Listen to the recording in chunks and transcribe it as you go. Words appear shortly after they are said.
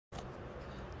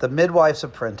The Midwife's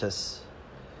Apprentice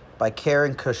by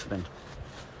Karen Cushman.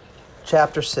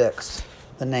 Chapter 6.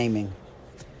 The Naming.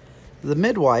 The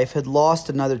midwife had lost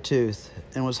another tooth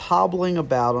and was hobbling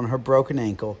about on her broken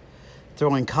ankle,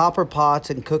 throwing copper pots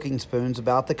and cooking spoons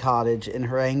about the cottage in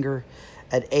her anger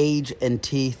at age and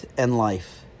teeth and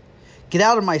life. "Get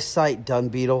out of my sight, dung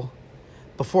beetle,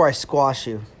 before I squash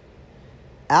you."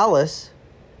 "Alice?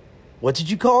 What did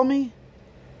you call me?"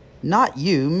 "Not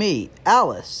you, me.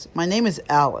 Alice. My name is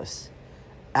Alice."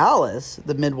 "Alice?"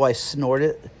 the midwife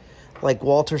snorted, like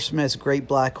Walter Smith's great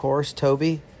black horse,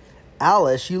 Toby.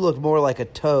 "Alice, you look more like a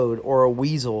toad or a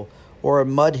weasel or a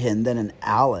mud hen than an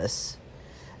Alice."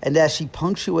 And as she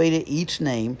punctuated each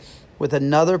name with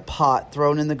another pot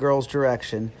thrown in the girl's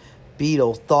direction,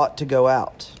 Beetle thought to go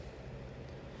out.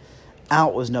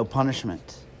 Out was no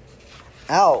punishment.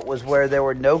 Out was where there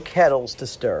were no kettles to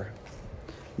stir,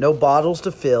 no bottles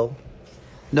to fill,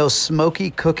 no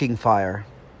smoky cooking fire.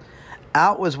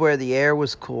 Out was where the air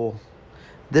was cool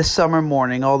this summer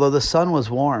morning, although the sun was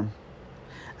warm.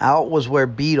 Out was where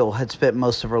Beetle had spent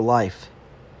most of her life.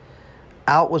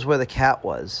 Out was where the cat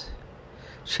was.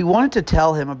 She wanted to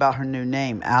tell him about her new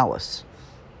name, Alice.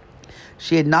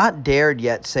 She had not dared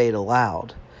yet say it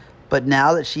aloud, but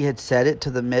now that she had said it to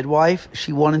the midwife,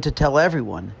 she wanted to tell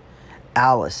everyone.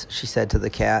 "Alice," she said to the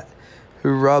cat,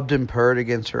 who rubbed and purred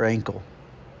against her ankle.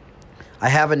 "I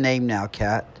have a name now,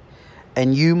 cat,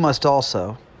 and you must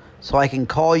also, so I can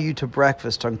call you to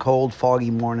breakfast on cold,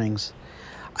 foggy mornings.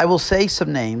 I will say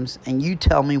some names, and you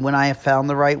tell me when I have found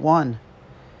the right one."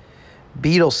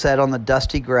 Beetle sat on the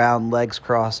dusty ground, legs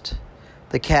crossed.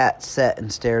 The cat sat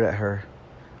and stared at her.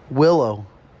 "Willow?"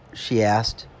 she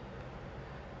asked.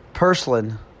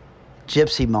 "Purslane,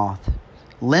 gypsy moth,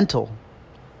 lentil."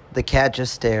 The cat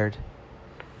just stared.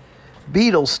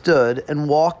 Beetle stood and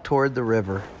walked toward the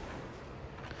river,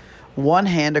 one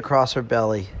hand across her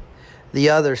belly, the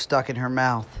other stuck in her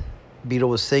mouth. Beetle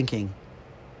was thinking.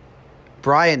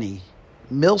 "Bryony,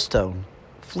 millstone,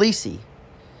 fleecy."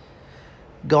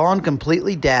 "Gone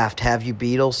completely daft, have you,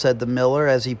 Beetle?" said the miller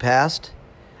as he passed.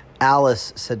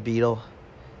 "Alice," said Beetle.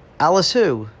 "Alice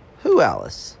who? Who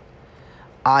Alice?"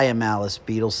 "I am Alice,"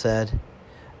 Beetle said.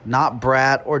 "Not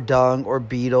brat or dung or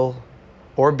beetle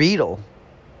or beetle.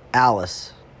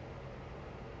 Alice."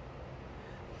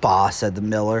 "Bah," said the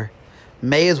miller.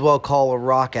 "May as well call a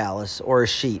rock Alice or a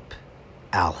sheep.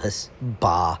 Alice.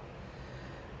 Bah."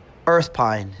 "Earth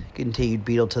pine," continued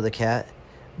Beetle to the cat.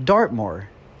 "Dartmoor,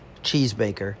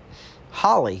 cheesebaker.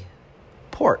 Holly,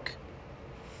 pork."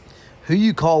 "Who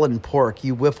you callin' pork,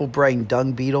 you whiffle-brained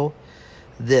dung beetle?"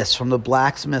 This from the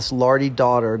blacksmith's lardy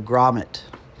daughter, Gromit.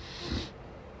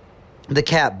 "The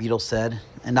cat," Beetle said,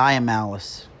 "and I am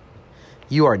Alice."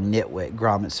 "You are nitwit,"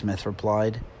 Gromit Smith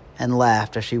replied, and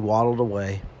laughed as she waddled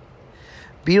away.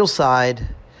 Beetle sighed.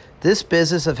 This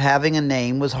business of having a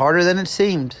name was harder than it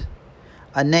seemed.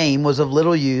 A name was of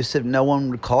little use if no one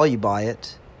would call you by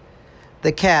it.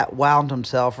 The cat wound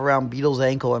himself around Beetle's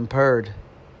ankle and purred.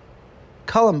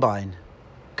 "Columbine,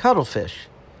 cuttlefish."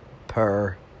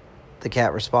 "Purr," the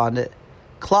cat responded.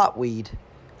 "Clotweed,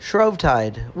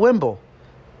 shrovetide, wimble."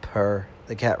 "Purr,"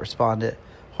 the cat responded.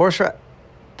 "Horse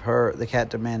Purr, the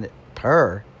cat demanded.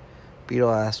 "Purr?"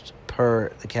 Beetle asked.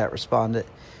 "Purr," the cat responded.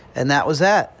 And that was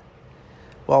that.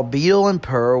 While Beetle and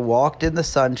Purr walked in the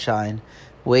sunshine,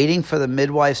 waiting for the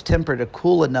midwife's temper to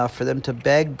cool enough for them to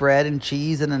beg bread and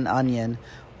cheese and an onion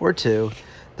or two,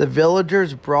 the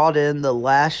villagers brought in the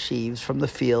last sheaves from the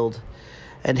field,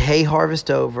 and hay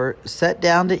harvest over, sat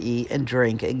down to eat and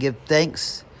drink and give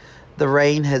thanks the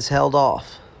rain has held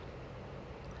off.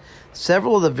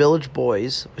 Several of the village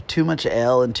boys, with too much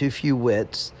ale and too few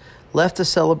wits, left the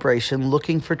celebration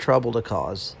looking for trouble to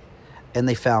cause, and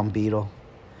they found Beetle.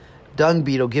 "Dung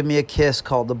beetle, give me a kiss,"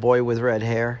 called the boy with red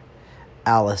hair.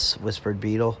 "Alice," whispered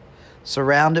Beetle,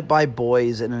 surrounded by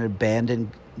boys and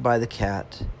abandoned by the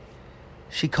cat.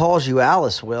 "She calls you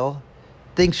Alice, Will.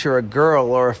 Thinks you're a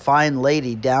girl or a fine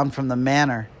lady down from the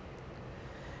manor."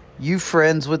 "You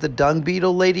friends with the dung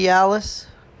beetle, Lady Alice?"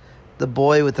 The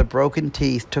boy with the broken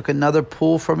teeth took another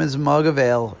pull from his mug of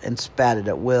ale and spat it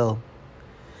at Will.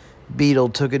 Beetle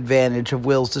took advantage of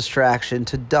Will's distraction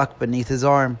to duck beneath his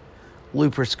arm,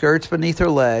 loop her skirts beneath her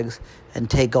legs, and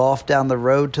take off down the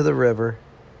road to the river.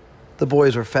 The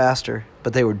boys were faster,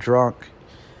 but they were drunk,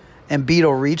 and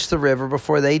Beetle reached the river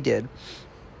before they did.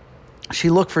 She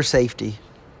looked for safety.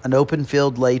 An open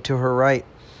field lay to her right.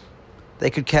 They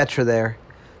could catch her there,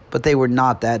 but they were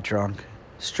not that drunk.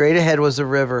 Straight ahead was the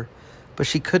river, but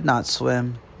she could not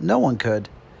swim. No one could.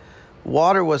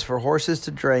 Water was for horses to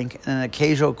drink and an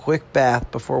occasional quick bath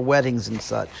before weddings and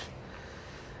such.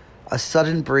 A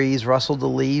sudden breeze rustled the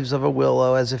leaves of a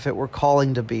willow as if it were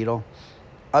calling to Beetle.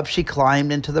 Up she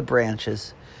climbed into the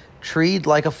branches, treed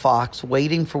like a fox,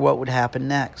 waiting for what would happen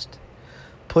next.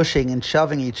 Pushing and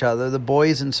shoving each other, the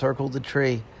boys encircled the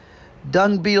tree.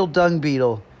 Dung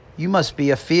beetle, you must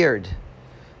be afeard.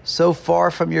 So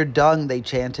far from your dung, they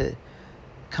chanted.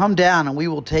 Come down and we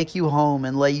will take you home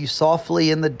and lay you softly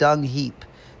in the dung heap,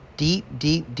 deep,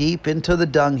 deep, deep into the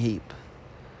dung heap.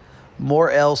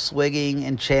 More elves swigging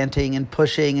and chanting and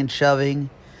pushing and shoving.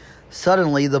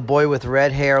 Suddenly, the boy with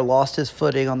red hair lost his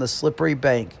footing on the slippery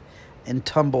bank and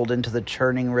tumbled into the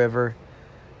churning river.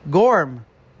 Gorm,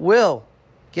 Will,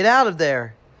 get out of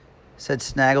there, said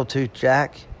Snaggletooth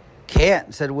Jack.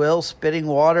 Can't, said Will, spitting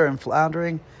water and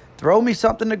floundering. Throw me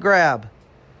something to grab.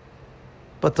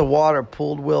 But the water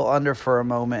pulled Will under for a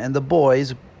moment, and the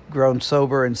boys, grown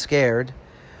sober and scared,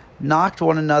 knocked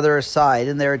one another aside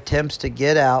in their attempts to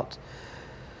get out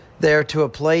there to a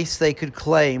place they could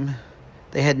claim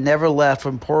they had never left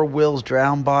when poor Will's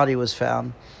drowned body was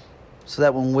found, so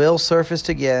that when Will surfaced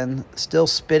again, still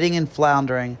spitting and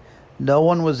floundering, no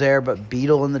one was there but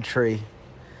Beetle in the tree,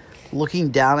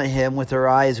 looking down at him with her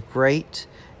eyes great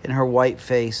in her white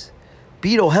face.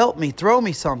 Beetle, help me, throw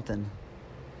me something.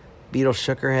 Beetle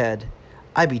shook her head.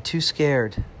 I'd be too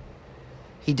scared.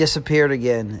 He disappeared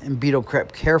again, and Beetle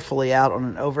crept carefully out on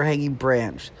an overhanging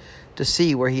branch to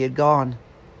see where he had gone.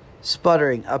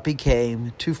 Sputtering, up he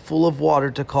came, too full of water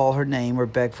to call her name or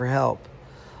beg for help,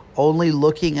 only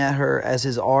looking at her as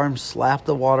his arms slapped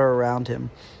the water around him.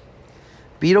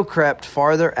 Beetle crept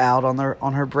farther out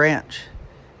on her branch.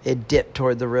 It dipped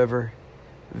toward the river.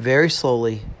 Very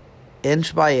slowly,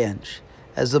 inch by inch,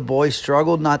 as the boy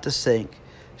struggled not to sink,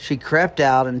 she crept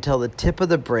out until the tip of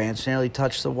the branch nearly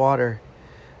touched the water.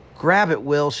 Grab it,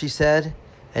 Will, she said,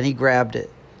 and he grabbed it.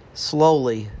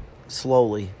 Slowly,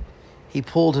 slowly. He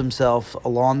pulled himself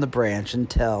along the branch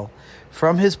until,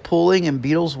 from his pulling and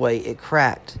Beetle's weight, it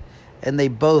cracked, and they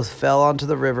both fell onto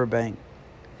the riverbank.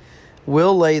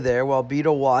 Will lay there while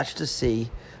Beetle watched to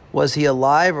see, was he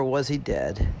alive or was he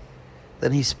dead?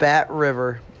 Then he spat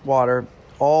river water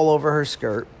all over her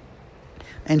skirt,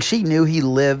 and she knew he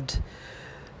lived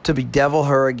to bedevil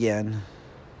her again.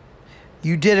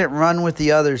 You didn't run with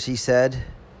the others, he said.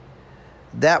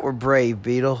 That were brave,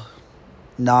 Beetle.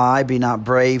 Nah, I be not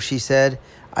brave, she said.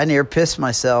 I near pissed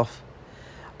myself.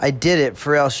 I did it,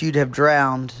 for else you'd have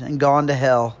drowned and gone to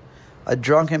hell. A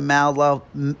drunken,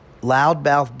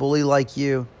 loud-mouthed bully like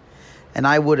you. And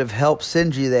I would have helped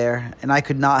send you there, and I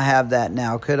could not have that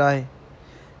now, could I?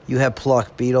 You have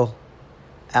pluck, Beetle.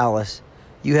 Alice.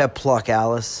 You have pluck,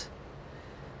 Alice.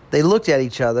 They looked at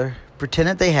each other,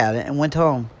 pretended they hadn't, and went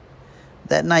home.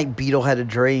 That night Beetle had a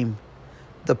dream.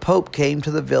 The Pope came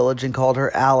to the village and called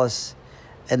her Alice,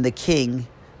 and the king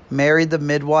married the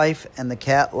midwife, and the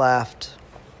cat laughed.